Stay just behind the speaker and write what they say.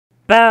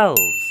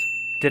Bells.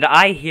 Did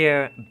I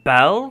hear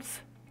bells?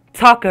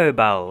 Taco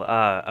Bell.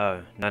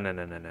 Oh. No.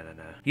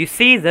 You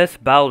see this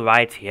bell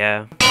right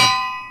here?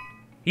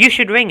 You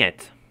should ring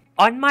it.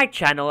 On my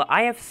channel,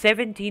 I have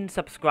 17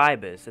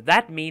 subscribers.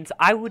 That means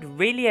I would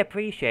really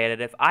appreciate it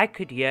if I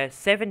could hear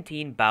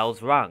 17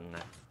 bells rung.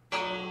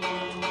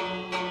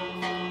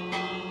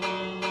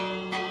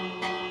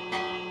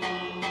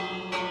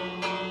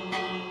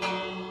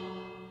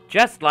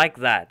 Just like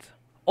that.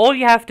 All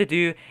you have to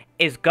do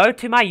is go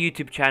to my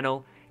YouTube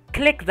channel,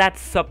 click that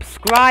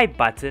subscribe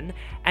button,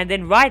 and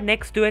then right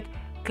next to it,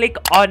 click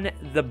on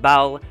the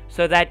bell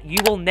so that you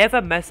will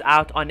never miss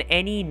out on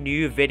any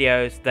new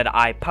videos that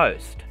I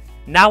post.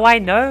 Now I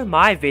know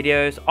my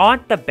videos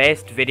aren't the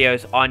best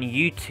videos on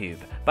YouTube,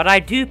 but I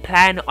do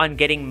plan on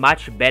getting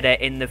much better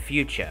in the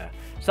future.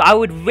 So I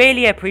would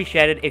really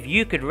appreciate it if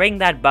you could ring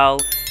that bell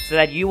so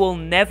that you will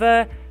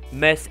never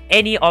miss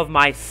any of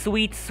my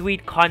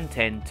sweet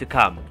content to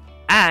come.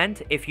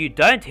 And if you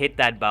don't hit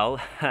that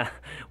bell,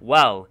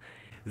 well,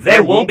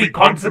 there will be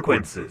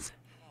consequences.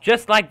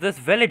 Just like this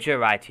villager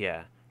right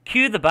here.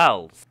 Cue the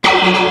bells.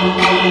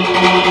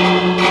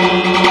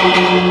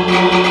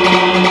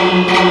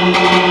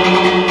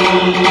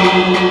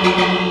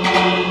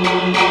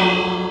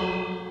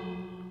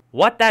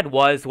 What that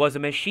was a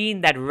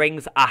machine that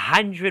rings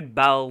 100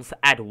 bells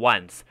at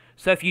once.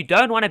 So if you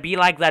don't want to be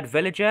like that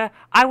villager,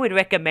 I would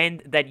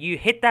recommend that you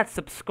hit that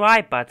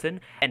subscribe button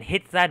and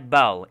hit that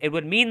bell. It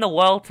would mean the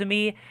world to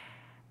me,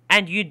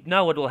 and you'd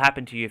know what will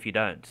happen to you if you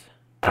don't.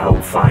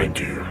 I'll find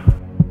you.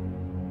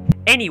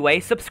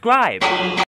 Anyway, subscribe!